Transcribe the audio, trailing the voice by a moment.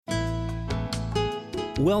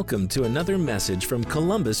Welcome to another message from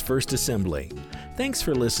Columbus First Assembly. Thanks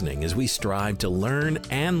for listening as we strive to learn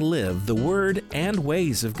and live the Word and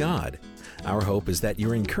ways of God. Our hope is that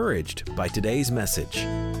you're encouraged by today's message.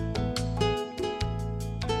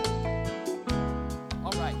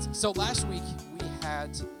 All right, so last week we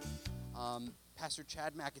had Pastor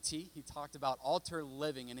Chad McAtee. He talked about altar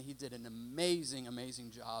living, and he did an amazing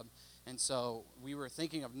job. And so we were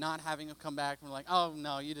thinking of not having him come back. We're like, oh,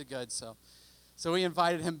 no, you did good. So we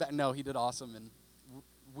invited him back. No, he did awesome. And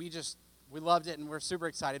we loved it, and we're super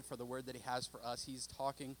excited for the word that he has for us. He's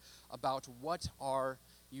talking about what are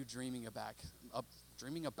you dreaming about.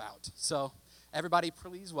 So everybody,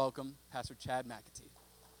 please welcome Pastor Chad McAtee.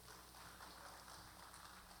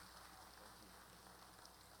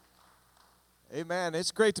 Amen.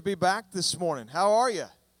 It's great to be back this morning. How are you?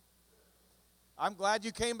 I'm glad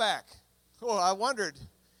you came back. Oh, I wondered.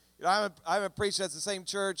 I haven't preached at the same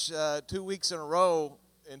church 2 weeks in a row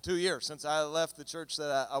in 2 years since I left the church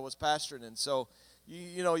that I was pastoring. And so,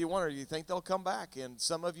 you wonder, you think they'll come back? And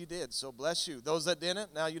some of you did, so bless you. Those that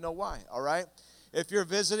didn't, now you know why, all right? If you're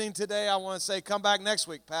visiting today, I want to say come back next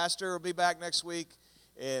week. Pastor will be back next week,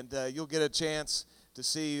 and you'll get a chance to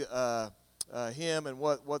see him and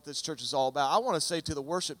what this church is all about. I want to say to the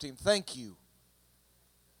worship team, thank you.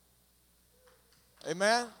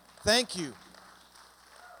 Amen? Thank you.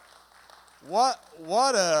 What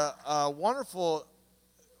a wonderful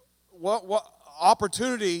what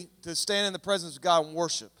opportunity to stand in the presence of God and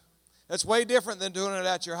worship. That's way different than doing it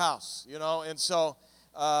at your house, And so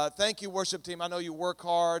thank you, worship team. I know you work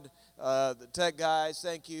hard. The tech guys,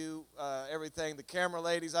 thank you. Everything. The camera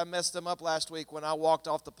ladies, I messed them up last week when I walked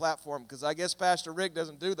off the platform because I guess Pastor Rick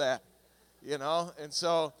doesn't do that, And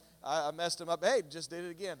so I messed them up. Hey, just did it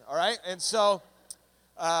again, all right? And so,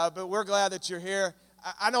 but we're glad that you're here.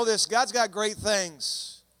 I know this. God's got great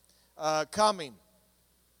things coming.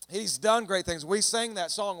 He's done great things. We sang that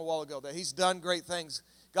song a while ago that He's done great things.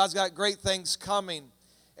 God's got great things coming.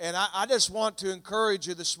 And I just want to encourage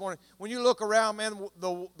you this morning. When you look around, man,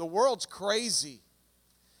 the world's crazy.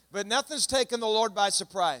 But nothing's taken the Lord by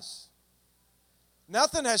surprise.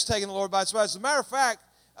 Nothing has taken the Lord by surprise. As a matter of fact,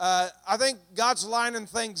 I think God's lining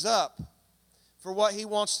things up for what He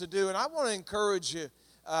wants to do. And I want to encourage you.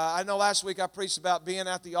 I know last week I preached about being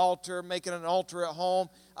at the altar, making an altar at home.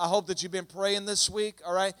 I hope that you've been praying this week,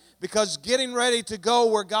 all right? Because getting ready to go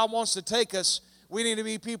where God wants to take us, we need to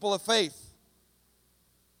be people of faith.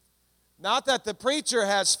 Not that the preacher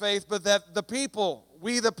has faith, but that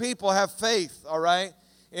we the people have faith, all right,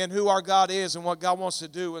 in who our God is and what God wants to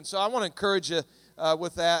do. And so I want to encourage you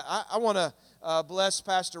with that. I want to bless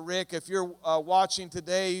Pastor Rick. If you're watching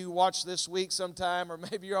today, you watch this week sometime, or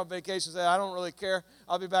maybe you're on vacation, say, I don't really care.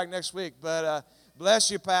 I'll be back next week. But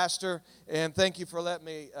bless you, Pastor, and thank you for letting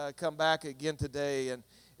me come back again today.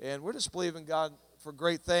 And we're just believing God for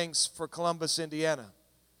great things for Columbus, Indiana.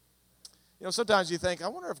 Sometimes you think, I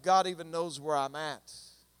wonder if God even knows where I'm at.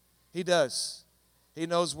 He does. He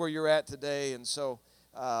knows where you're at today, and so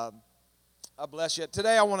I bless you.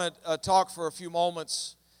 Today I want to talk for a few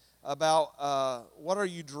moments about what are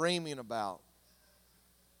you dreaming about?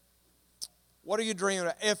 What are you dreaming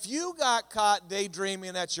about? If you got caught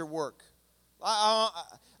daydreaming at your work, I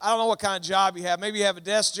don't know what kind of job you have. Maybe you have a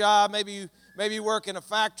desk job. Maybe you work in a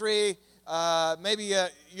factory. Maybe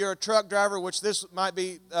you're a truck driver, which this might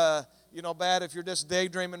be bad if you're just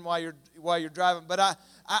daydreaming while you're driving. But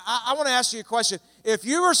I want to ask you a question. If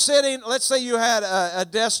you were sitting, let's say you had a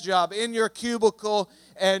desk job in your cubicle,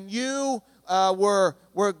 and you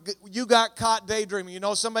you got caught daydreaming.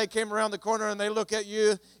 Somebody came around the corner and they look at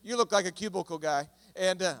you. You look like a cubicle guy.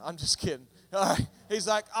 And I'm just kidding. He's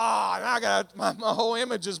like, now my whole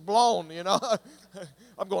image is blown.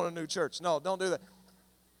 I'm going to a new church. No, don't do that.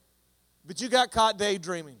 But you got caught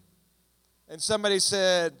daydreaming, and somebody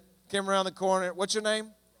came around the corner. What's your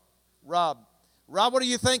name? Rob. Rob, what are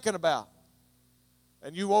you thinking about?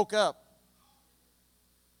 And you woke up.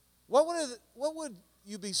 What would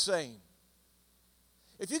you be saying?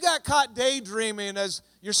 If you got caught daydreaming as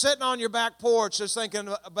you're sitting on your back porch just thinking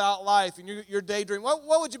about life and you're daydreaming,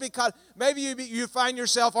 what would you be caught? Maybe you find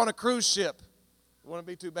yourself on a cruise ship. Wouldn't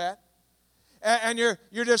it be too bad? And you're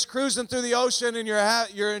just cruising through the ocean and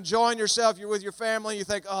you're enjoying yourself. You're with your family. You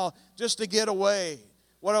think, just to get away.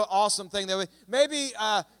 What an awesome thing that would. Maybe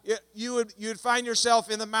you'd find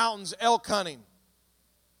yourself in the mountains elk hunting.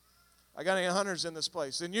 I got any hunters in this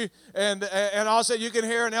place, and all of a sudden you can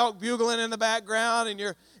hear an elk bugling in the background,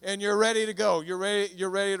 and you're ready to go. You're ready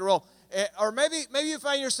to roll. Or maybe you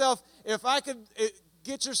find yourself, if I could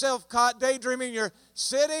get yourself caught daydreaming, you're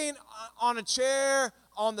sitting on a chair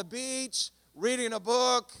on the beach reading a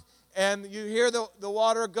book, and you hear the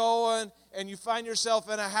water going, and you find yourself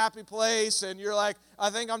in a happy place, and you're like, I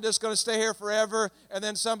think I'm just going to stay here forever, and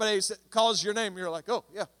then somebody calls your name, you're like, oh,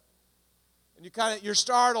 yeah. And you're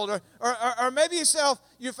startled, or maybe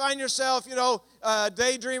you find yourself,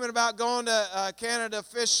 daydreaming about going to Canada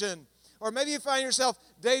fishing, or maybe you find yourself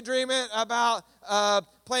daydreaming about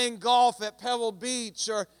playing golf at Pebble Beach,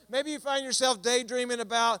 or maybe you find yourself daydreaming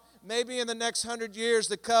about maybe in the next 100 years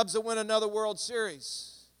the Cubs will win another World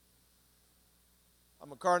Series.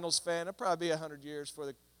 I'm a Cardinals fan. It'll probably be 100 years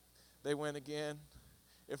before they win again,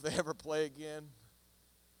 if they ever play again.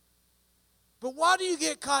 But why do you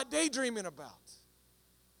get caught daydreaming about?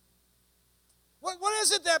 What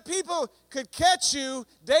is it that people could catch you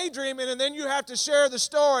daydreaming, and then you have to share the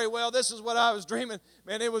story? Well, this is what I was dreaming.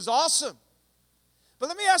 Man, it was awesome. But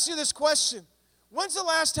let me ask you this question. When's the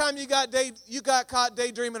last time you got caught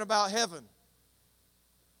daydreaming about heaven?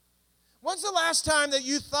 When's the last time that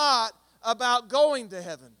you thought about going to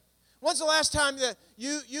heaven? When's the last time that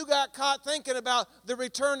you got caught thinking about the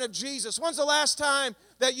return of Jesus? When's the last time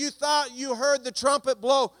that you thought you heard the trumpet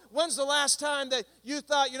blow? When's the last time that you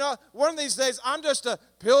thought, one of these days I'm just a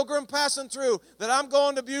pilgrim passing through, that I'm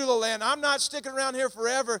going to Beulah land. I'm not sticking around here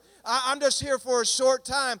forever. I'm just here for a short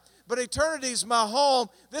time. But eternity's my home.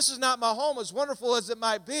 This is not my home, as wonderful as it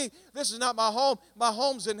might be. This is not my home. My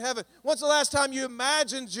home's in heaven. When's the last time you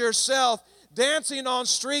imagined yourself dancing on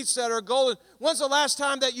streets that are golden? When's the last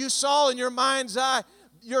time that you saw in your mind's eye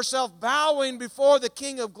yourself bowing before the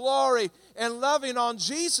King of Glory and loving on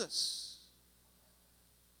Jesus?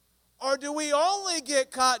 Or do we only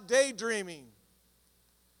get caught daydreaming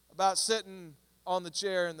about sitting on the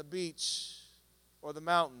chair in the beach or the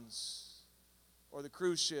mountains or the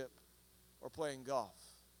cruise ship or playing golf?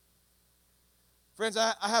 Friends,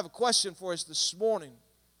 I have a question for us this morning.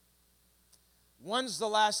 When's the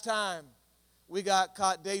last time we got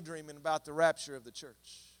caught daydreaming about the rapture of the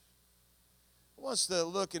church? I want us to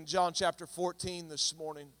look in John chapter 14 this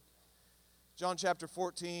morning. John chapter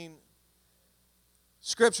 14,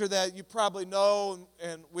 scripture that you probably know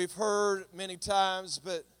and we've heard many times,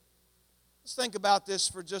 but let's think about this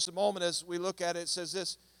for just a moment as we look at it. It says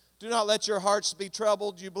this: do not let your hearts be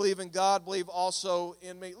troubled. You believe in God, believe also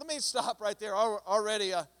in me. Let me stop right there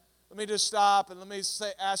already. Let me just stop and let me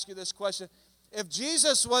ask you this question. If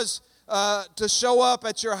Jesus was to show up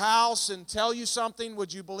at your house and tell you something,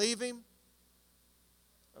 would you believe him?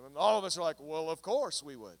 I mean, all of us are like, well, of course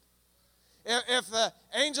we would. If the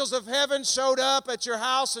angels of heaven showed up at your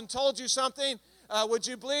house and told you something, would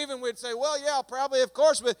you believe him? We'd say, well, yeah, probably, of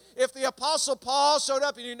course. But if the Apostle Paul showed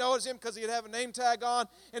up, and you notice him because he'd have a name tag on,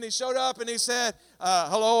 and he showed up and he said,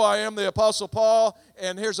 hello, I am the Apostle Paul,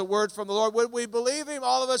 and here's a word from the Lord, would we believe him?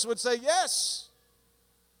 All of us would say yes.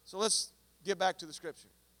 So let's get back to the scripture.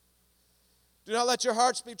 Do not let your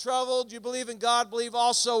hearts be troubled. You believe in God, believe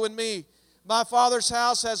also in me. My Father's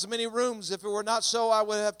house has many rooms. If it were not so, I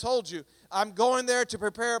would have told you. I'm going there to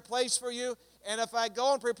prepare a place for you. And if I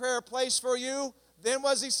go and prepare a place for you, then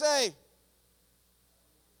what does he say?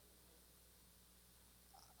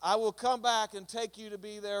 I will come back and take you to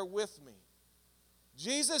be there with me.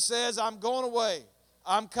 Jesus says, I'm going away.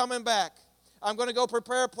 I'm coming back. I'm going to go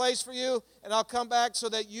prepare a place for you, and I'll come back so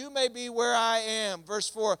that you may be where I am. Verse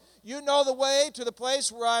 4, you know the way to the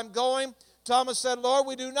place where I'm going. Thomas said, Lord,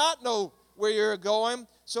 we do not know where you're going,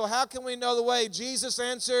 so how can we know the way? Jesus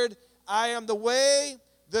answered, I am the way,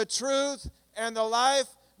 the truth, and the life.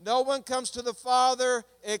 No one comes to the Father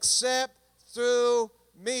except through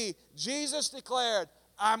me. Jesus declared,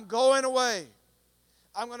 I'm going away.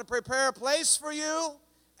 I'm going to prepare a place for you,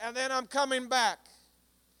 and then I'm coming back.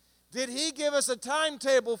 Did he give us a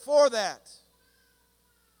timetable for that?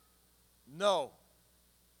 No.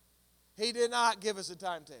 He did not give us a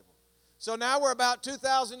timetable. So now we're about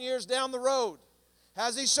 2,000 years down the road.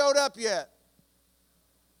 Has he showed up yet?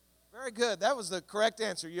 Very good. That was the correct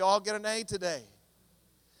answer. You all get an A today.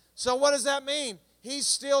 So what does that mean? He's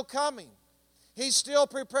still coming. He's still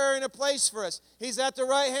preparing a place for us. He's at the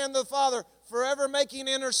right hand of the Father, forever making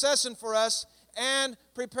intercession for us and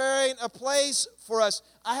preparing a place for us.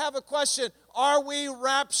 I have a question. Are we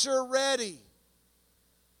rapture ready?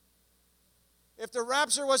 If the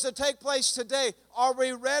rapture was to take place today, are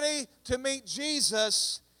we ready to meet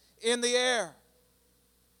Jesus in the air?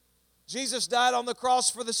 Jesus died on the cross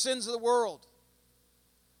for the sins of the world.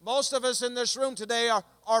 Most of us in this room today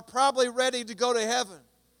are probably ready to go to heaven.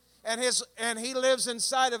 And he lives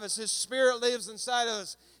inside of us. His Spirit lives inside of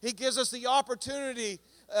us. He gives us the opportunity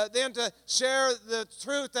then to share the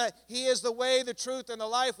truth that he is the way, the truth, and the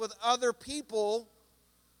life with other people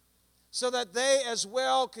so that they as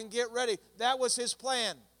well can get ready. That was his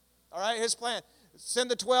plan. All right, his plan.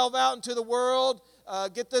 send the 12 out into the world,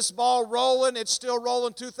 get this ball rolling. It's still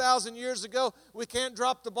rolling 2,000 years ago. We can't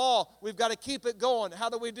drop the ball. We've got to keep it going. How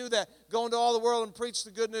do we do that? Go into all the world and preach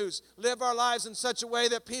the good news. Live our lives in such a way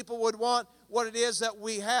that people would want what it is that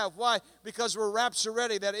we have. Why? Because we're rapture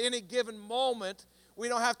ready, that at any given moment, we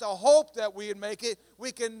don't have to hope that we would make it.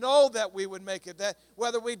 We can know that we would make it. That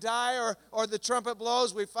whether we die or the trumpet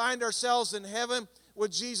blows, we find ourselves in heaven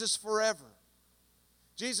with Jesus forever.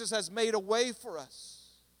 Jesus has made a way for us.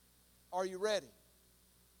 Are you ready?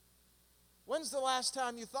 When's the last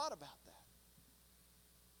time you thought about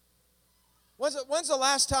that? When's the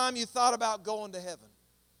last time you thought about going to heaven?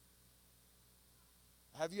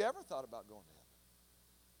 Have you ever thought about going to heaven?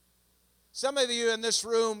 Some of you in this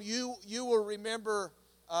room, you will remember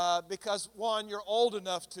because, one, you're old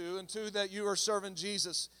enough to, and two, that you were serving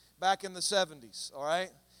Jesus back in the 70s, all right?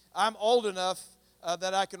 I'm old enough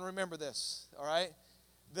that I can remember this, all right?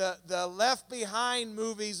 The Left Behind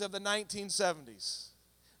movies of the 1970s.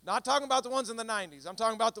 Not talking about the ones in the 90s. I'm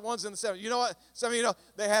talking about the ones in the 70s. You know what? Some of you know,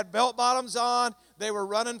 they had belt bottoms on. They were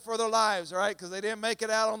running for their lives, all right, because they didn't make it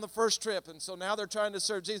out on the first trip. And so now they're trying to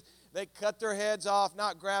serve Jesus. They cut their heads off,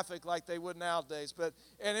 not graphic like they would nowadays.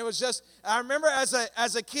 And it was just, I remember as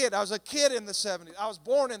a kid, I was a kid in the 70s. I was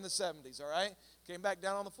born in the 70s, all right? Came back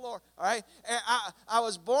down on the floor, all right? And I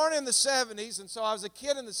was born in the 70s, and so I was a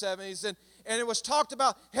kid in the 70s, and it was talked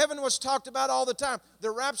about, heaven was talked about all the time. The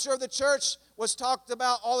rapture of the church was talked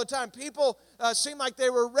about all the time. People seemed like they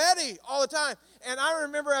were ready all the time. And I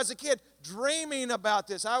remember as a kid dreaming about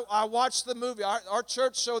this. I watched the movie. Our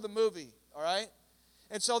church showed the movie, all right?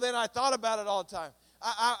 And so then I thought about it all the time.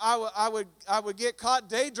 I would get caught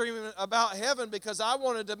daydreaming about heaven because I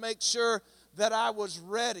wanted to make sure that I was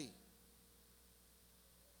ready.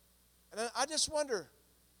 And I just wonder,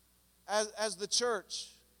 as the church,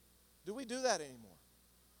 do we do that anymore?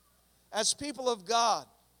 As people of God,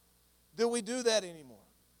 do we do that anymore?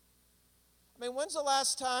 I mean, when's the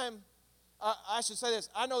last time, I should say this,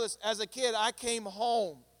 I know this, as a kid, I came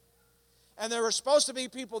home, and there were supposed to be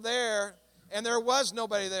people there, and there was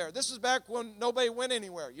nobody there. This is back when nobody went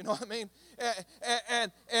anywhere, you know what I mean?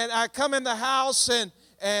 And I come in the house,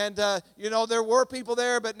 and you know, there were people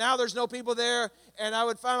there, but now there's no people there, and I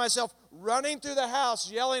would find myself running through the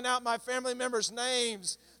house, yelling out my family members'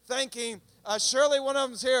 names, thinking, surely one of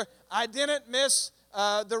them's here. I didn't miss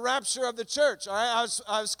the rapture of the church, all right?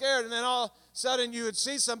 I was scared, and then all of a sudden you would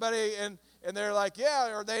see somebody, and they're like,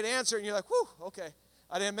 yeah, or they'd answer, and you're like, whew, okay,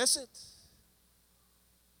 I didn't miss it.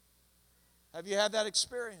 Have you had that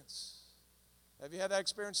experience? Have you had that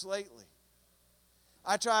experience lately?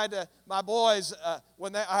 I tried to, my boys, I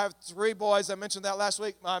have 3 boys, I mentioned that last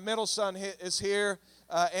week. My middle son is here,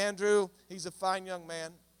 Andrew. He's a fine young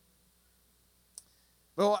man.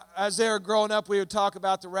 But as they were growing up, we would talk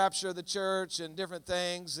about the rapture of the church and different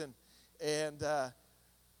things. And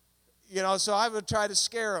you know, so I would try to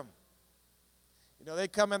scare them. You know,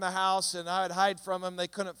 they'd come in the house, and I would hide from them. They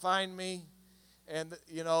couldn't find me. And,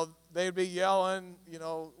 you know, they'd be yelling, you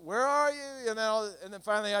know, where are you? And then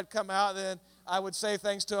finally I'd come out, and then I would say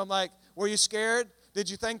things to them like, were you scared? Did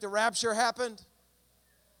you think the rapture happened?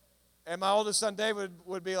 And my oldest son, David,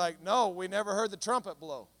 would be like, no, we never heard the trumpet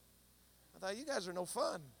blow. I thought, you guys are no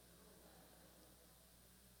fun.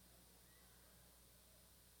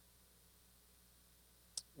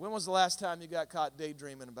 When was the last time you got caught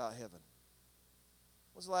daydreaming about heaven?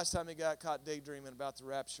 When was the last time you got caught daydreaming about the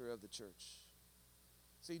rapture of the church?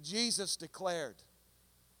 See, Jesus declared,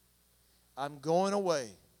 I'm going away,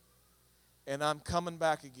 and I'm coming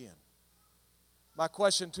back again. My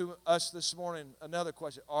question to us this morning, another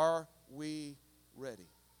question, are we ready?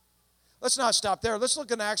 Let's not stop there. Let's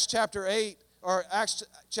look in Acts chapter 8, or Acts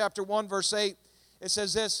chapter 1, verse 8. It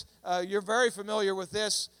says this, you're very familiar with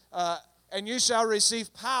this, and you shall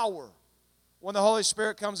receive power when the Holy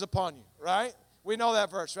Spirit comes upon you, right? We know that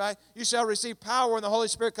verse, right? You shall receive power when the Holy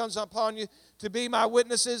Spirit comes upon you to be my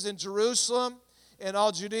witnesses in Jerusalem, in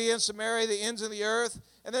all Judea and Samaria, the ends of the earth.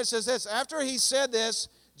 And then it says this, after he said this,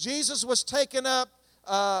 Jesus was taken up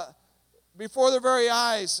before their very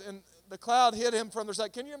eyes, and the cloud hid him from their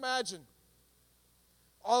sight. Can you imagine?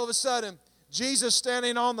 All of a sudden, Jesus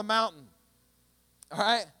standing on the mountain, all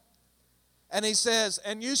right? And he says,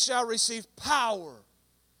 and you shall receive power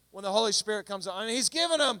when the Holy Spirit comes on. And he's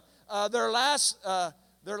given them their last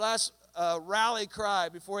rally cry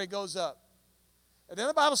before he goes up. And then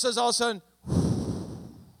the Bible says all of a sudden,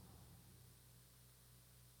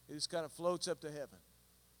 he just kind of floats up to heaven.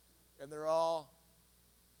 And they're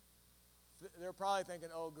probably thinking,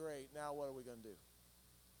 oh, great, now what are we going to do?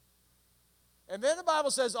 And then the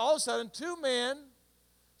Bible says all of a sudden 2 men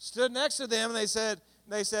stood next to them, and they said,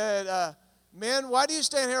 Men, why do you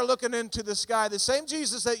stand here looking into the sky? The same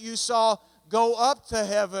Jesus that you saw go up to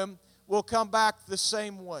heaven will come back the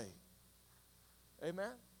same way.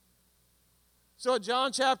 Amen? So in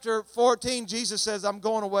John chapter 14, Jesus says, I'm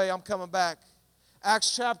going away, I'm coming back.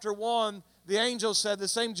 Acts chapter 1, the angel said, the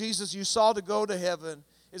same Jesus you saw to go to heaven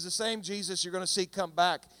is the same Jesus you're going to see come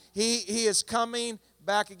back. He is coming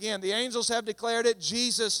back again. The angels have declared it.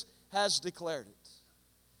 Jesus has declared it.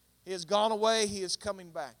 He has gone away. He is coming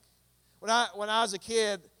back. When I was a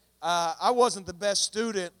kid, I wasn't the best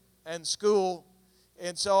student in school,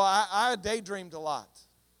 and so I daydreamed a lot.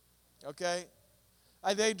 Okay?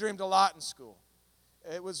 I daydreamed a lot in school.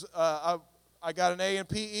 It was I got an A in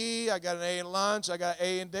PE, I got an A in lunch, I got an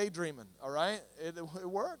A in daydreaming. All right? It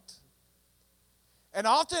worked. And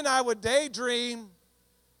often I would daydream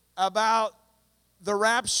about the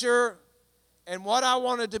rapture and what I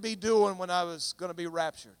wanted to be doing when I was going to be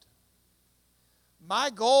raptured.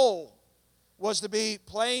 My goal was to be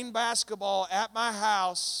playing basketball at my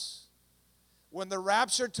house when the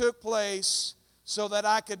rapture took place so that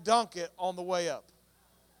I could dunk it on the way up.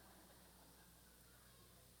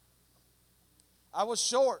 I was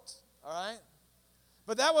short, all right?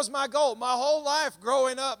 But that was my goal. My whole life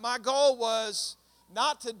growing up, my goal was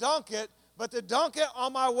not to dunk it, but to dunk it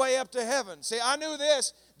on my way up to heaven. See, I knew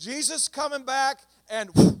this. Jesus coming back, and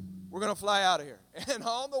we're going to fly out of here. And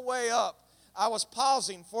on the way up, I was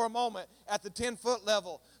pausing for a moment at the 10-foot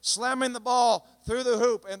level, slamming the ball through the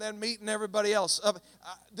hoop, and then meeting everybody else.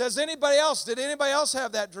 Did anybody else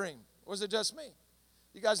have that dream? Or was it just me?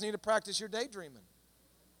 You guys need to practice your daydreaming.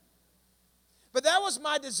 But that was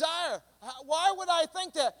my desire. Why would I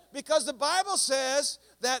think that? Because the Bible says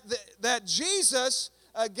that Jesus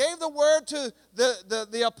gave the word to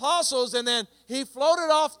the apostles, and then he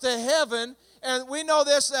floated off to heaven. And we know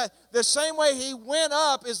this, that the same way he went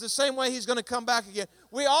up is the same way he's going to come back again.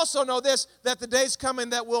 We also know this, that the day's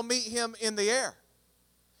coming that we'll meet him in the air.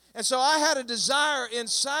 And so I had a desire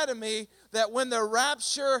inside of me that when the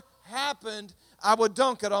rapture happened, I would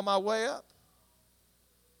dunk it on my way up.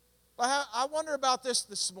 But I wonder about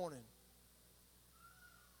this morning.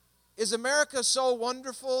 Is America so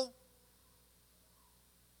wonderful?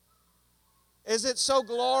 Is it so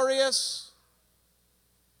glorious?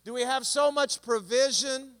 Do we have so much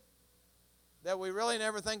provision that we really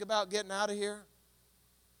never think about getting out of here?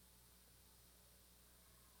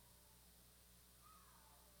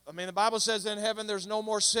 I mean, the Bible says in heaven there's no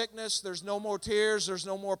more sickness, there's no more tears, there's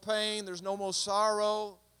no more pain, there's no more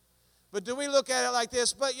sorrow. But do we look at it like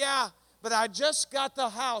this? But I just got the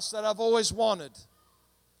house that I've always wanted.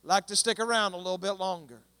 Like to stick around a little bit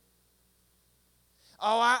longer.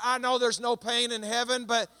 Oh, I know there's no pain in heaven,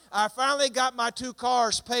 but I finally got my 2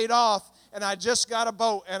 cars paid off, and I just got a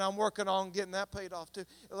boat, and I'm working on getting that paid off too.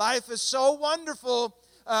 Life is so wonderful.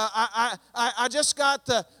 I just got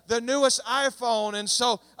the newest iPhone, and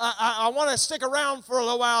so I want to stick around for a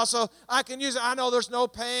little while so I can use it. I know there's no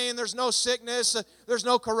pain, there's no sickness, there's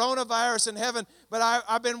no coronavirus in heaven, but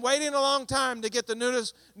I've been waiting a long time to get the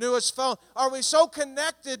newest phone. Are we so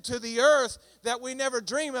connected to the earth that we never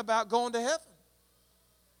dream about going to heaven?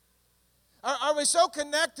 Are we so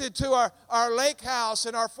connected to our lake house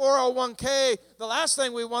and our 401k? The last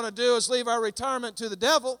thing we want to do is leave our retirement to the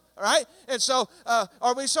devil, all right? And so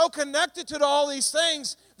are we so connected to all these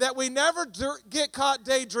things that we never get caught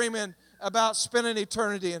daydreaming about spending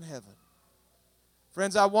eternity in heaven?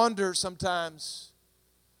 Friends, I wonder sometimes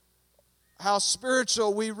how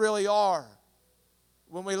spiritual we really are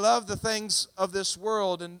when we love the things of this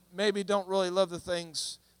world and maybe don't really love the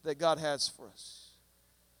things that God has for us.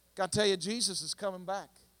 Got to tell you, Jesus is coming back.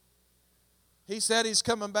 He said he's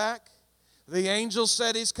coming back. The angels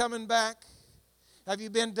said he's coming back. Have you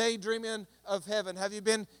been daydreaming of heaven? Have you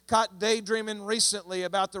been caught daydreaming recently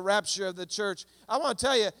about the rapture of the church? I want to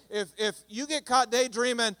tell you, if you get caught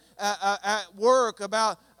daydreaming at work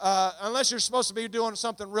about, unless you're supposed to be doing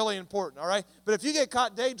something really important, all right? But if you get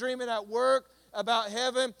caught daydreaming at work about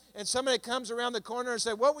heaven and somebody comes around the corner and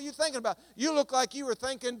say, what were you thinking about? You look like you were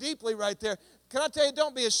thinking deeply right there. Can I tell you,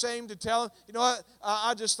 don't be ashamed to tell them, you know what,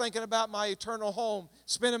 I'm just thinking about my eternal home,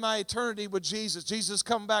 spending my eternity with Jesus. Jesus is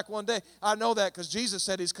coming back one day. I know that because Jesus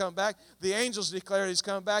said he's coming back. The angels declared he's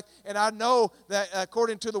coming back. And I know that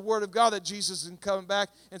according to the Word of God that Jesus is coming back.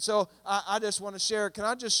 And so I just want to share. Can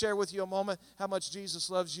I just share with you a moment how much Jesus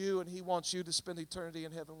loves you and he wants you to spend eternity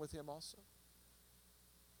in heaven with him also?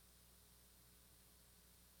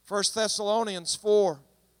 1 Thessalonians 4,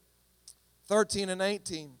 13 and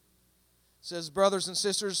 18. Says, brothers and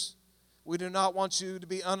sisters, we do not want you to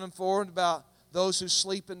be uninformed about those who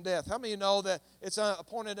sleep in death. How many of you know that it's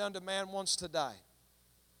appointed unto man once to die?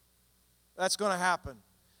 That's going to happen.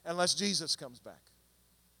 unless Jesus comes back.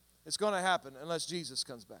 It's going to happen unless Jesus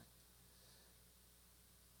comes back.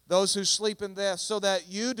 Those who sleep in death, so that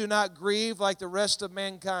you do not grieve like the rest of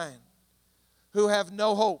mankind, who have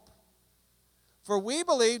no hope. For we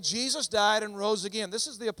believe Jesus died and rose again. This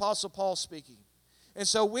is the Apostle Paul speaking. And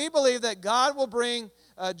so we believe that God will bring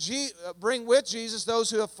with Jesus those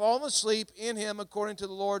who have fallen asleep in Him according to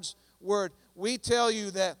the Lord's word. We tell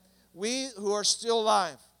you that we who are still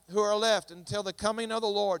alive, who are left until the coming of the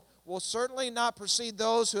Lord, will certainly not precede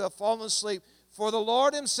those who have fallen asleep. For the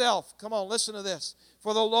Lord Himself, come on, listen to this.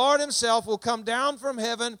 For the Lord Himself will come down from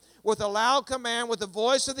heaven with a loud command, with the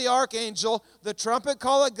voice of the archangel, the trumpet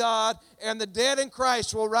call of God, and the dead in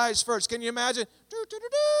Christ will rise first. Can you imagine?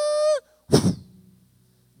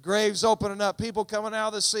 Graves opening up, people coming out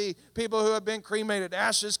of the sea, people who have been cremated,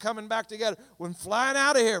 ashes coming back together. We're flying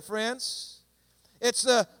out of here, friends. It's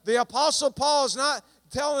the Apostle Paul is not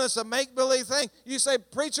telling us a make-believe thing. You say,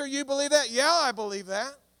 preacher, you believe that? Yeah, I believe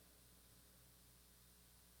that.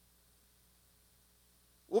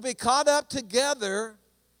 We'll be caught up together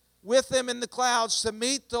with them in the clouds to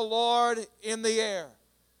meet the Lord in the air.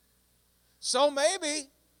 So maybe,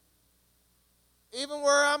 even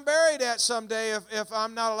where I'm buried at someday, if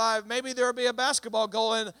I'm not alive, maybe there'll be a basketball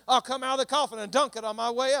goal and I'll come out of the coffin and dunk it on my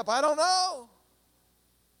way up. I don't know.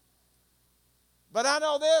 But I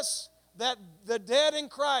know this, that the dead in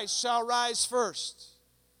Christ shall rise first.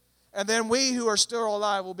 And then we who are still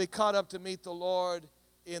alive will be caught up to meet the Lord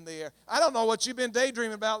in the air. I don't know what you've been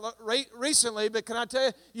daydreaming about recently, but can I tell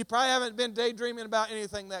you, you probably haven't been daydreaming about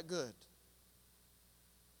anything that good.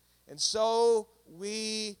 And so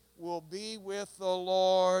we will be with the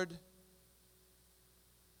Lord,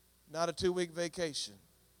 not a 2-week vacation,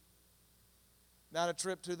 not a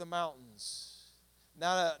trip to the mountains,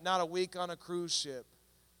 not a week on a cruise ship,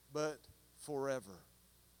 but forever.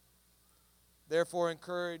 Therefore,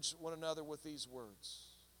 encourage one another with these words.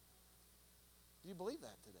 Do you believe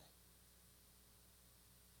that today?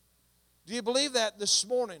 Do you believe that this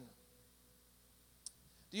morning?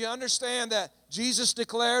 Do you understand that Jesus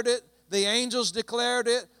declared it, the angels declared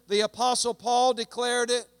it, the Apostle Paul declared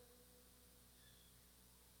it?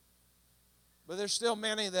 But there's still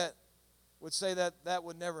many that would say that that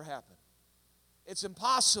would never happen. It's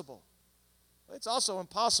impossible. It's also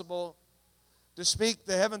impossible to speak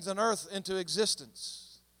the heavens and earth into existence.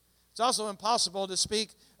 It's also impossible to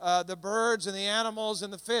speak the birds and the animals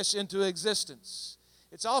and the fish into existence.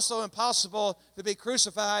 It's also impossible to be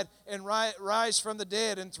crucified and rise from the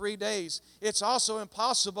dead in 3 days. It's also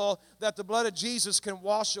impossible that the blood of Jesus can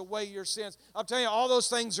wash away your sins. I'm telling you, all those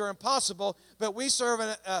things are impossible, but we serve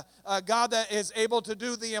a God that is able to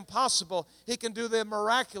do the impossible. He can do the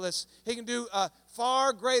miraculous. He can do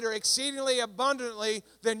far greater, exceedingly abundantly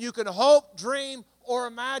than you can hope, dream, or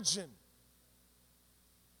imagine.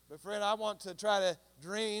 But friend, I want to try to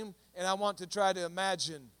dream and I want to try to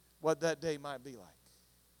imagine what that day might be like.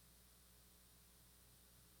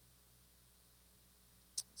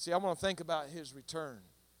 See, I want to think about His return.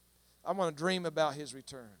 I want to dream about His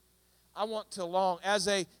return. I want to long, as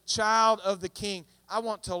a child of the King, I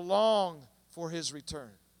want to long for His return.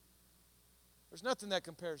 There's nothing that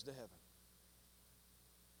compares to heaven.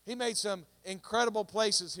 He made some incredible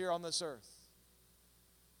places here on this earth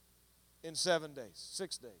in 7 days,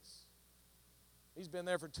 6 days. He's been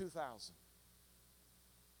there for 2,000.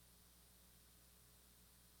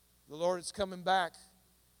 The Lord is coming back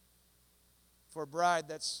for a bride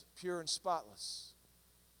that's pure and spotless.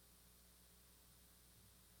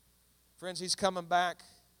 Friends, He's coming back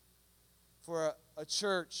for a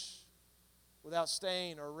church without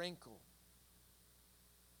stain or wrinkle.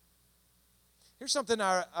 Here's something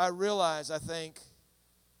I realize, I think.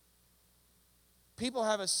 People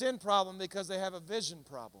have a sin problem because they have a vision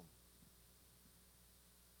problem.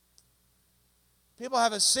 People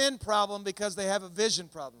have a sin problem because they have a vision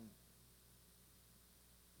problem.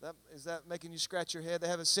 Is that making you scratch your head? They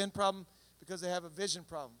have a sin problem because they have a vision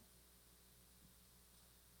problem.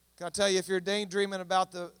 Can I tell you, if you're daydreaming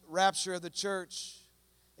about the rapture of the church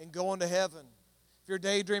and going to heaven, if you're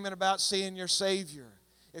daydreaming about seeing your Savior,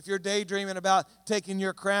 if you're daydreaming about taking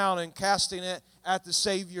your crown and casting it at the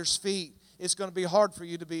Savior's feet, it's going to be hard for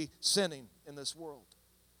you to be sinning in this world.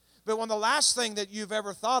 But when the last thing that you've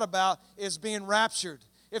ever thought about is being raptured,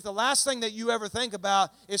 if the last thing that you ever think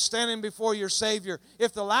about is standing before your Savior,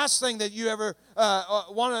 if the last thing that you ever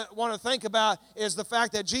want to think about is the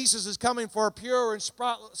fact that Jesus is coming for a pure and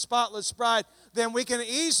spotless bride, then we can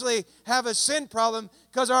easily have a sin problem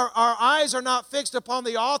because our eyes are not fixed upon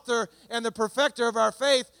the author and the perfecter of our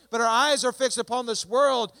faith, but our eyes are fixed upon this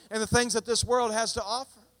world and the things that this world has to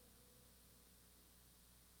offer.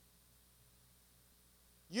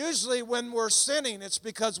 Usually when we're sinning, it's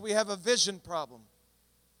because we have a vision problem.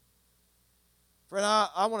 Friend,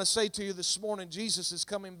 I want to say to you this morning, Jesus is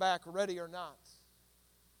coming back, ready or not.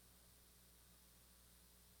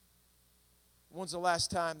 When's the last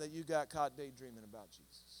time that you got caught daydreaming about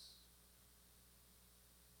Jesus?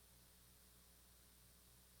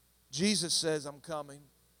 Jesus says, I'm coming.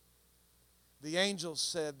 The angels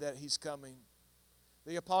said that He's coming.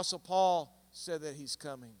 The Apostle Paul said that He's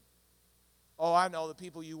coming. Oh, I know the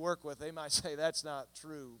people you work with, they might say that's not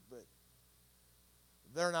true, but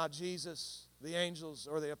they're not Jesus, the angels,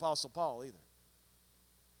 or the Apostle Paul either.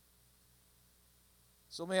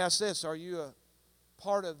 So let me ask this, are you a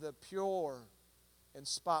part of the pure and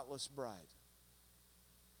spotless bride?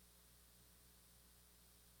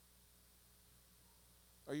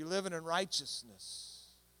 Are you living in righteousness?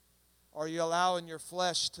 Are you allowing your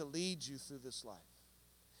flesh to lead you through this life?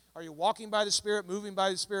 Are you walking by the Spirit, moving by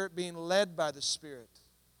the Spirit, being led by the Spirit?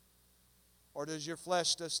 Or does your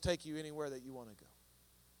flesh just take you anywhere that you want to go?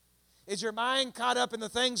 Is your mind caught up in the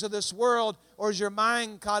things of this world, or is your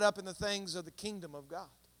mind caught up in the things of the kingdom of God?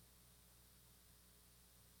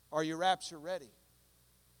 Are you rapture ready?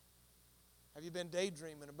 Have you been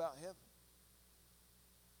daydreaming about heaven?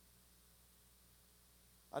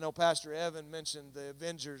 I know Pastor Evan mentioned the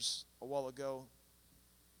Avengers a while ago.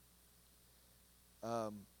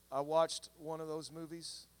 I watched one of those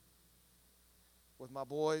movies with my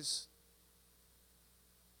boys.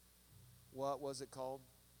 What was it called?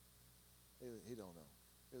 He don't know.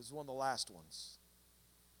 It was one of the last ones.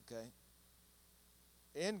 Okay?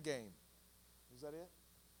 Endgame. Was that it?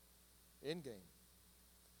 Endgame.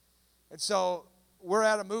 And so we're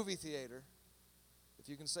at a movie theater, if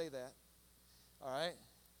you can say that. All right?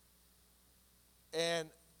 And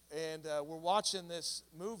we're watching this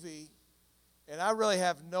movie, and I really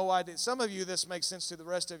have no idea. Some of you, this makes sense to. The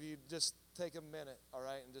rest of you, just take a minute, all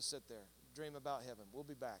right, and just sit there. Dream about heaven. We'll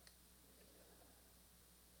be back.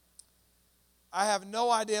 I have no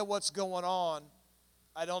idea what's going on.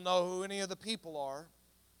 I don't know who any of the people are,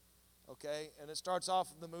 okay? And it starts off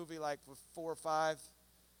in the movie like with 4 or 5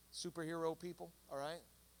 superhero people, all right?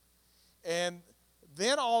 And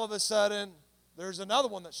then all of a sudden, there's another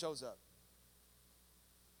one that shows up.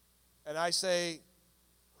 And I say,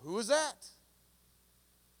 who is that?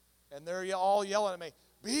 And they're all yelling at me,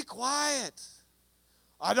 be quiet.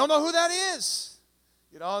 I don't know who that is.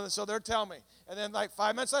 You know, and so they're telling me. And then like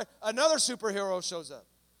 5 minutes later, another superhero shows up.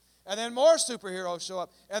 And then more superheroes show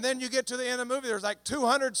up. And then you get to the end of the movie, there's like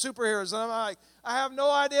 200 superheroes. And I'm like, I have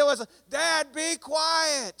no idea what's... Dad, be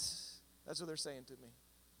quiet. That's what they're saying to me.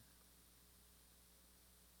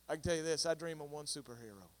 I can tell you this, I dream of one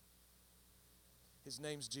superhero. His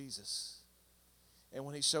name's Jesus. And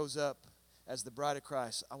when He shows up as the bride of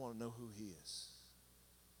Christ, I want to know who He is.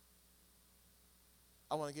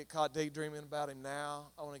 I want to get caught daydreaming about Him now.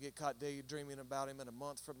 I want to get caught daydreaming about Him in a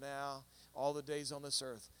month from now. All the days on this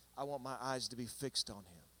earth, I want my eyes to be fixed on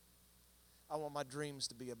Him. I want my dreams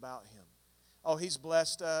to be about Him. Oh, He's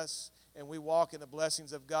blessed us, and we walk in the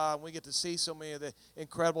blessings of God, and we get to see so many of the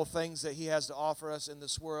incredible things that He has to offer us in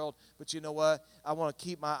this world. But you know what? I want to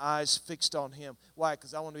keep my eyes fixed on Him. Why?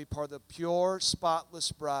 Because I want to be part of the pure,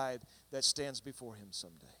 spotless bride that stands before Him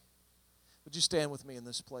someday. Would you stand with me in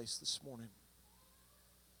this place this morning?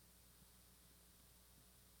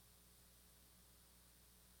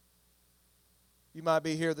 You might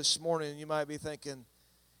be here this morning and you might be thinking,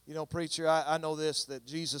 you know, preacher, I know this, that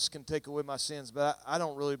Jesus can take away my sins, but I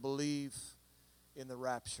don't really believe in the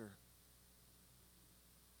rapture.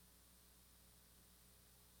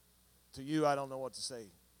 To you, I don't know what to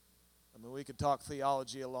say. I mean, we could talk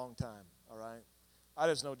theology a long time, all right? I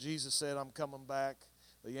just know Jesus said, I'm coming back.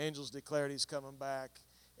 The angels declared He's coming back.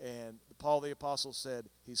 And Paul the Apostle said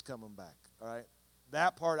He's coming back, all right?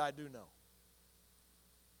 That part I do know.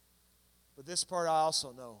 But this part I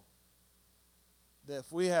also know, that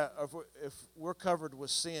if we're covered with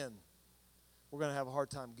sin, we're going to have a hard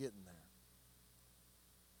time getting there.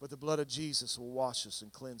 But the blood of Jesus will wash us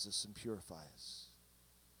and cleanse us and purify us.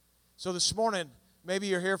 So this morning, maybe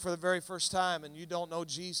you're here for the very first time and you don't know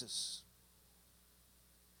Jesus.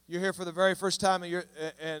 You're here for the very first time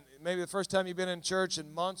and maybe the first time you've been in church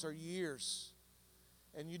in months or years.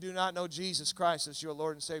 And you do not know Jesus Christ as your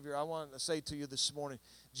Lord and Savior. I want to say to you this morning,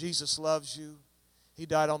 Jesus loves you. He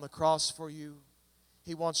died on the cross for you.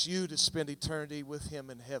 He wants you to spend eternity with Him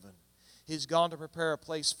in heaven. He's gone to prepare a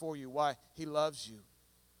place for you. Why? He loves you.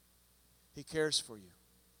 He cares for you.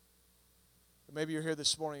 But maybe you're here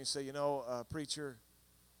this morning and say, you know, preacher,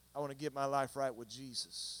 I want to get my life right with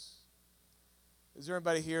Jesus. Is there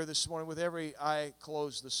anybody here this morning with every eye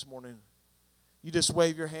closed this morning? You just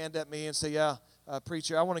wave your hand at me and say, yeah,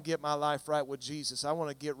 preacher, I want to get my life right with Jesus. I want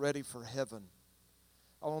to get ready for heaven.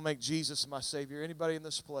 I want to make Jesus my Savior. Anybody in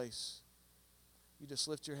this place? You just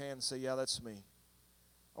lift your hand and say, yeah, that's me.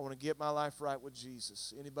 I want to get my life right with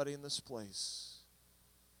Jesus. Anybody in this place?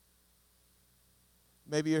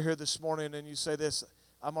 Maybe you're here this morning and you say this,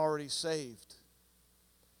 I'm already saved.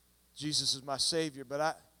 Jesus is my Savior,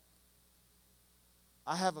 but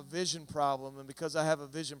I have a vision problem, and because I have a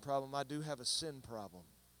vision problem, I do have a sin problem.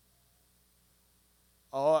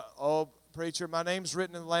 Oh, preacher, my name's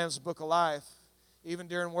written in the Lamb's Book of Life. Even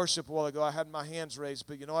during worship a while ago, I had my hands raised.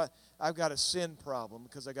 But you know what? I've got a sin problem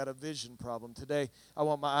because I got a vision problem. Today, I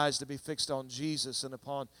want my eyes to be fixed on Jesus and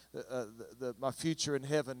upon my future in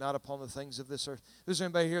heaven, not upon the things of this earth. Is there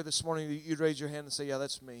anybody here this morning that you'd raise your hand and say, yeah,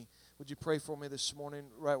 that's me? Would you pray for me this morning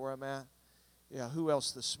right where I'm at? Yeah, who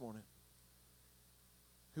else this morning?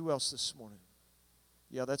 Who else this morning?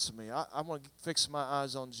 Yeah, that's me. I want to fix my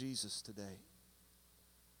eyes on Jesus today.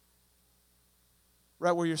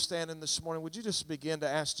 Right where you're standing this morning, would you just begin to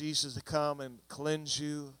ask Jesus to come and cleanse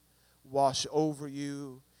you, wash over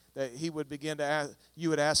you, that He would begin to ask, you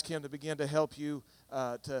would ask Him to begin to help you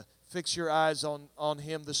to fix your eyes on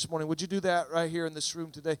Him this morning. Would you do that right here in this room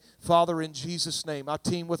today? Father, in Jesus' name, I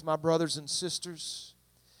team with my brothers and sisters.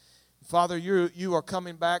 Father, you are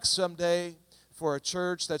coming back someday for a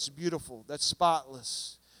church that's beautiful, that's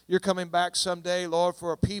spotless. You're coming back someday, Lord,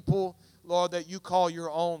 for a people, Lord, that you call your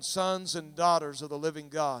own sons and daughters of the living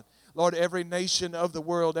God. Lord, every nation of the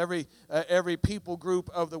world, every people group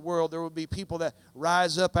of the world, there will be people that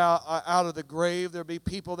rise up out of the grave. There will be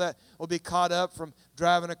people that will be caught up from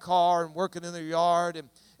driving a car and working in their yard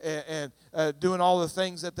and doing all the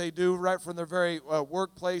things that they do right from their very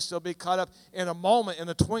workplace. They'll be caught up in a moment, in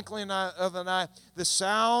a twinkling of an eye. The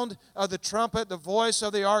sound of the trumpet, the voice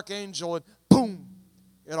of the archangel, and boom,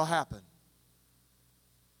 it'll happen.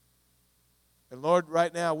 And Lord,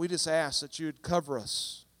 right now, we just ask that you'd cover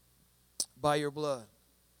us by your blood.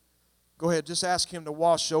 Go ahead, just ask Him to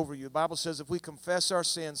wash over you. The Bible says if we confess our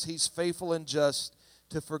sins, He's faithful and just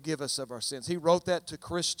to forgive us of our sins. He wrote that to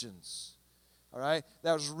Christians. All right?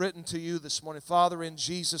 That was written to you this morning. Father, in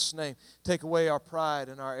Jesus' name, take away our pride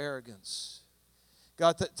and our arrogance.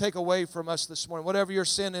 God, take away from us this morning. Whatever your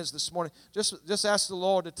sin is this morning, just ask the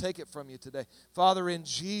Lord to take it from you today. Father, in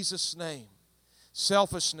Jesus' name,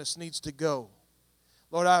 selfishness needs to go.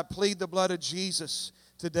 Lord, I plead the blood of Jesus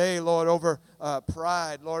today, Lord, over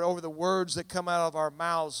pride, Lord, over the words that come out of our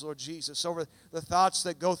mouths, Lord Jesus, over the thoughts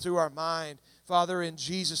that go through our mind. Father, in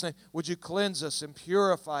Jesus' name, would you cleanse us and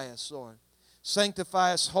purify us, Lord?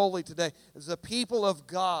 Sanctify us wholly today as the people of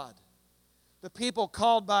God, the people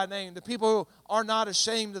called by name, the people who are not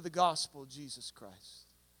ashamed of the gospel of Jesus Christ.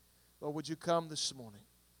 Lord, would you come this morning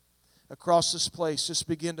across this place, just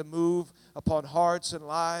begin to move upon hearts and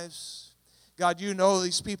lives. God, you know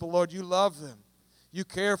these people, Lord. You love them. You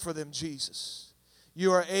care for them, Jesus.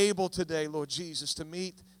 You are able today, Lord Jesus, to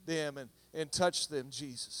meet them and touch them,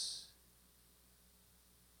 Jesus.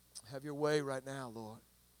 Have your way right now, Lord.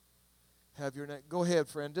 Have your name. Go ahead,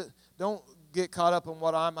 friend. Don't get caught up in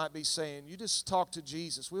what I might be saying. You just talk to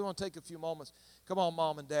Jesus. We want to take a few moments. Come on,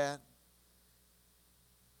 Mom and Dad.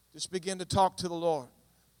 Just begin to talk to the Lord.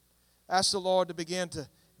 Ask the Lord to begin to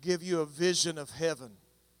give you a vision of heaven.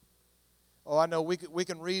 Oh, I know we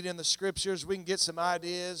can read in the Scriptures. We can get some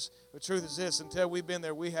ideas. The truth is this, until we've been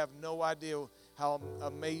there, we have no idea how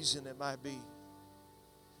amazing it might be.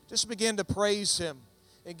 Just begin to praise Him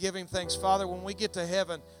and give Him thanks. Father, when we get to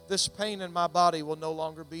heaven, this pain in my body will no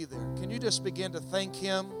longer be there. Can you just begin to thank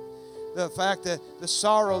Him? The fact that the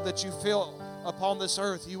sorrow that you feel upon this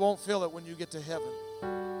earth, you won't feel it when you get to heaven.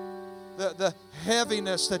 The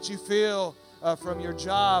heaviness that you feel from your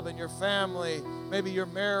job and your family, maybe your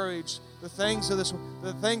marriage, the things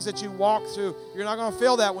that you walk through, you're not going to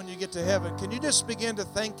feel that when you get to heaven. Can you just begin to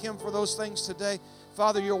thank Him for those things today?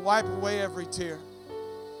 Father, you'll wipe away every tear.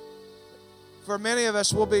 For many of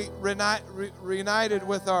us, we'll be reunited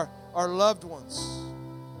with our loved ones.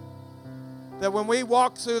 That when we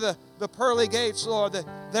walk through the pearly gates, Lord, that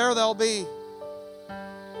there they'll be.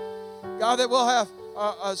 God, that we'll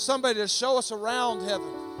have somebody to show us around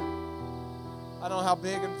heaven. I don't know how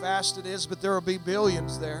big and vast it is, but there will be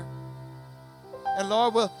billions there. And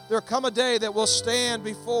Lord, there'll come a day that we'll stand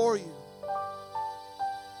before you.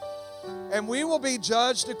 And we will be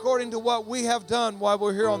judged according to what we have done while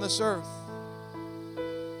we're here on this earth.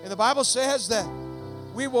 And the Bible says that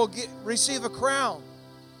we will receive a crown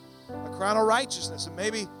of righteousness. And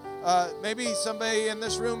maybe somebody in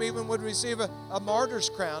this room even would receive a martyr's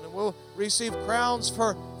crown. And we'll receive crowns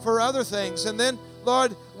for other things. And then,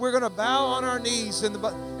 Lord, we're going to bow on our knees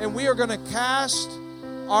and we are going to cast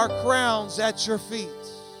our crowns at your feet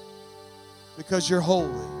because you're holy,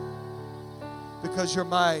 because you're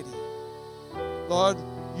mighty. Lord,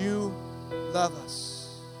 you love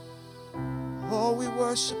us. Oh, we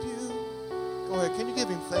worship you. Go ahead. Can you give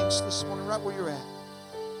him thanks this morning right where you're at?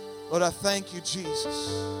 Lord, I thank you,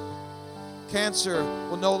 Jesus. Cancer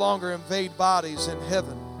will no longer invade bodies in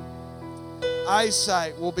heaven.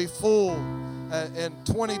 Eyesight will be full in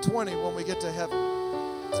 2020 when we get to heaven.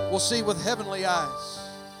 We'll see with heavenly eyes.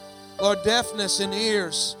 Lord, deafness in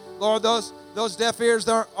ears. Lord, those deaf ears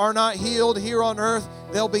are not healed here on earth.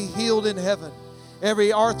 They'll be healed in heaven.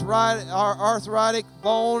 Every arthritic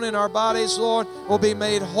bone in our bodies, Lord, will be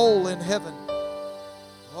made whole in heaven.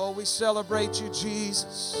 Oh, we celebrate you,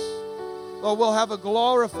 Jesus. Lord, we'll have a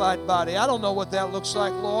glorified body. I don't know what that looks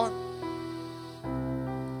like, Lord,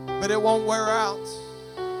 but it won't wear out.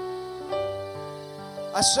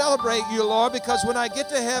 I celebrate you, Lord, because when I get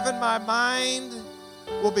to heaven, my mind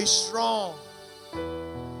will be strong.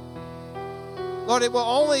 Lord, it will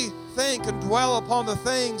only think and dwell upon the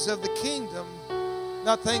things of the kingdom,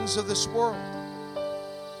 not things of this world.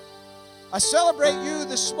 I celebrate you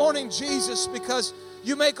this morning, Jesus, because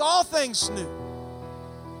you make all things new.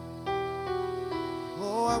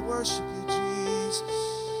 Oh, I worship you, Jesus.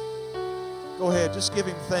 Go ahead, just give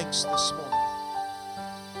him thanks this morning.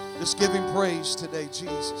 Just give him praise today,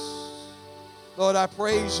 Jesus. Lord, I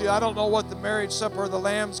praise you. I don't know what the marriage supper of the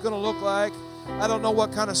Lamb is going to look like. I don't know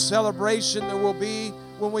what kind of celebration there will be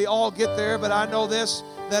when we all get there, but I know this,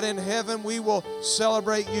 that in heaven we will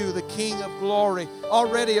celebrate you, the King of glory.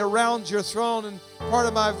 Already around your throne, and part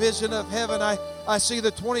of my vision of heaven, I see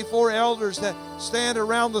the 24 elders that stand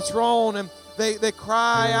around the throne, and they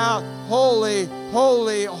cry out, holy,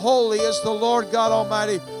 holy, holy is the Lord God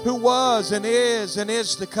Almighty, who was and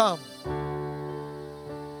is to come.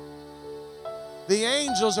 The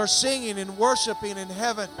angels are singing and worshiping in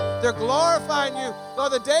heaven. They're glorifying you.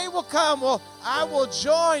 Lord, the day will come, I will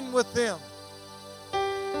join with them.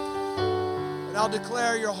 And I'll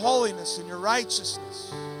declare your holiness and your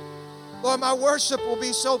righteousness. Lord, my worship will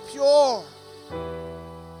be so pure.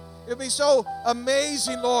 It'll be so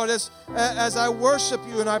amazing, Lord, as I worship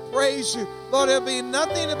you and I praise you. Lord, it'll be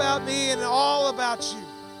nothing about me and all about you.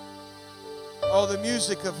 Oh, the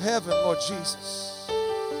music of heaven, Lord Jesus.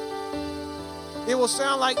 It will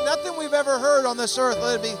sound like nothing we've ever heard on this earth.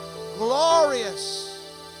 Let it be glorious.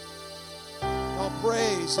 All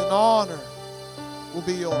praise and honor will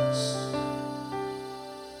be yours.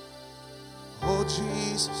 Oh,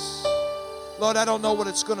 Jesus. Lord, I don't know what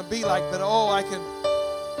it's going to be like, but oh, I can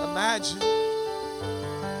imagine.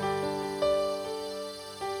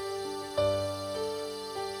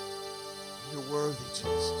 You're worthy,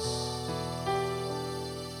 Jesus.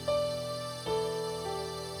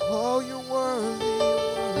 Oh, you're worthy, you're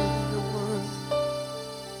worthy, you're worthy.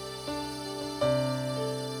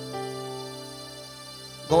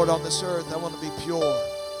 Lord, on this earth, I want to be pure.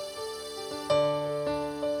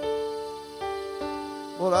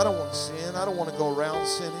 Lord, I don't want to sin. I don't want to go around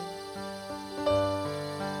sinning.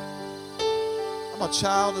 I'm a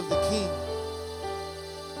child of the King.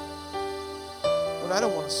 Lord, I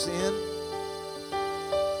don't want to sin.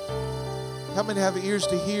 How many have ears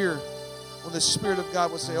to hear when the Spirit of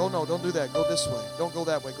God would say, oh no, don't do that, go this way. Don't go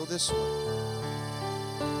that way, go this way.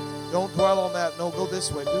 Don't dwell on that, no, go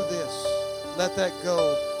this way, do this. Let that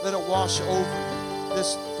go. Let it wash over you.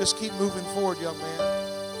 Just keep moving forward, young man.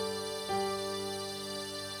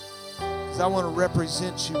 Because I want to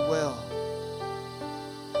represent you well.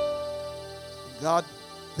 God,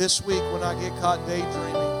 this week when I get caught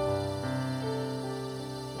daydreaming,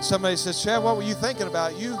 somebody says, Chad, what were you thinking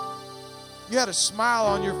about? You had a smile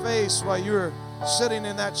on your face while you were sitting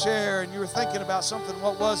in that chair and you were thinking about something.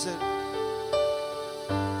 What was it?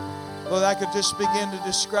 Well, I could just begin to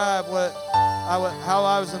describe how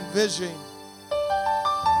I was envisioning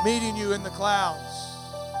meeting you in the clouds,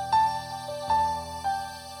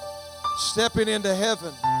 stepping into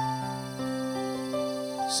heaven,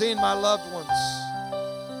 seeing my loved ones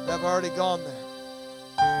that have already gone there.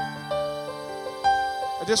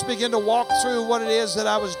 I just begin to walk through what it is that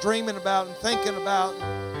I was dreaming about and thinking about.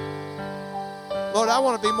 Lord, I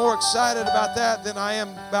want to be more excited about that than I am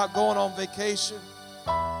about going on vacation.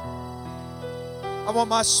 I want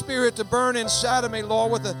my spirit to burn inside of me,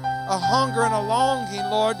 Lord, with a hunger and a longing,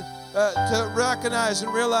 Lord, to recognize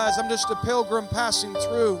and realize I'm just a pilgrim passing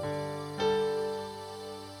through.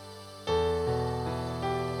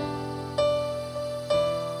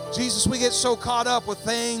 Jesus, we get so caught up with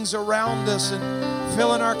things around us and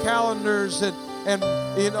filling our calendars and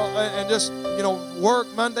just work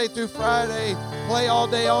Monday through Friday, play all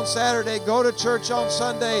day on Saturday, go to church on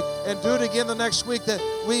Sunday, and do it again the next week, that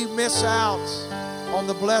we miss out on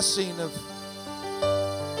the blessing of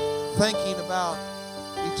thinking about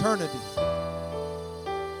eternity.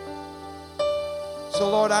 So,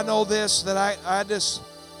 Lord, I know this, that I just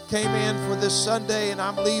came in for this Sunday, and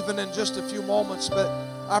I'm leaving in just a few moments, but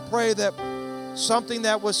I pray that something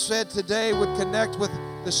that was said today would connect with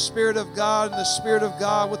the Spirit of God, and the Spirit of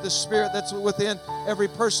God with the Spirit that's within every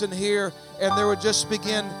person here, and there would just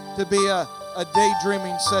begin to be a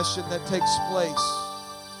daydreaming session that takes place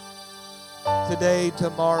today,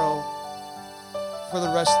 tomorrow, for the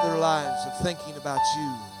rest of their lives, of thinking about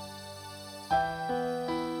you.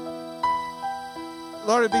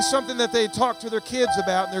 Lord, it'd be something that they talk to their kids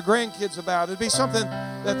about and their grandkids about. It'd be something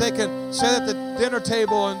that they can sit at the dinner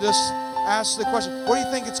table and just ask the question, what do you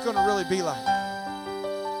think it's going to really be like?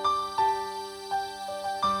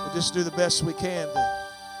 We'll just do the best we can to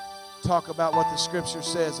talk about what the Scripture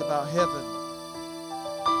says about heaven.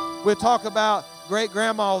 We'll talk about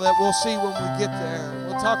great-grandma that we'll see when we get there.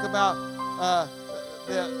 We'll talk about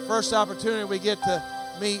the first opportunity we get to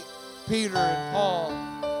meet Peter and Paul.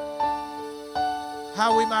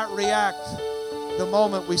 How we might react the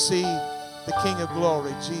moment we see the King of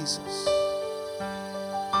Glory, Jesus.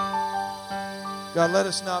 God, let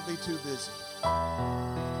us not be too busy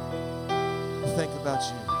to think about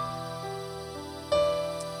you.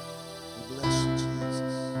 We bless you,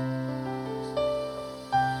 Jesus.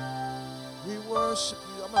 We worship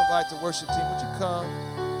you. I'm going to invite the worship team. Would you come?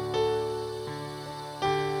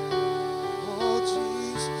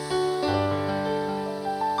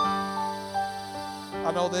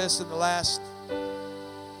 I know this in the last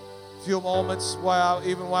few moments, while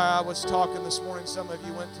I was talking this morning, some of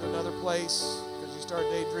you went to another place because you started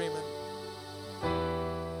daydreaming.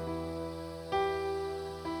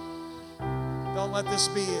 Don't let this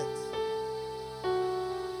be it.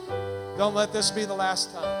 Don't let this be the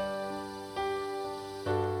last time.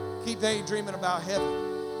 Keep daydreaming about heaven.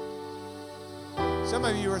 Some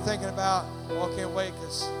of you are thinking about, I can't wait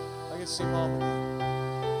because I get to see Mom again.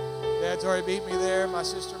 Dad's already beat me there, my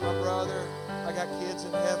sister, my brother. I got kids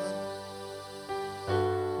in heaven.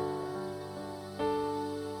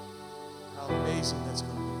 How amazing that's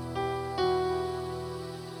going to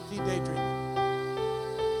be. Keep daydreaming.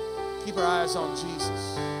 Keep our eyes on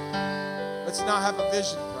Jesus. Let's not have a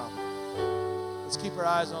vision problem. Let's keep our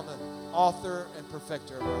eyes on the author and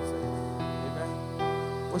perfecter of our faith.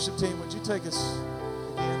 Amen. Worship team, would you take us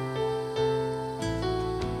again?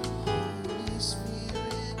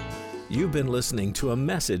 You've been listening to a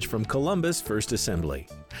message from Columbus First Assembly.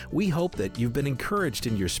 We hope that you've been encouraged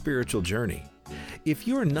in your spiritual journey. If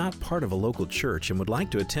you're not part of a local church and would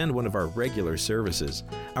like to attend one of our regular services,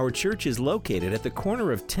 our church is located at the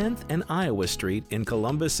corner of 10th and Iowa Street in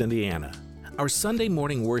Columbus, Indiana. Our Sunday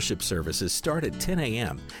morning worship services start at 10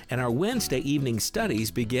 a.m. and our Wednesday evening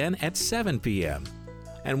studies begin at 7 p.m.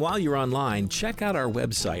 And while you're online, check out our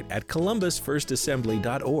website at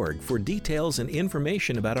columbusfirstassembly.org for details and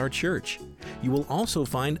information about our church. You will also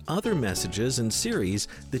find other messages and series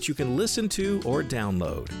that you can listen to or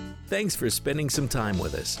download. Thanks for spending some time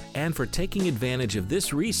with us and for taking advantage of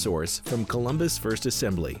this resource from Columbus First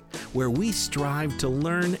Assembly, where we strive to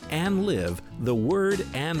learn and live the Word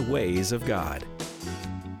and ways of God.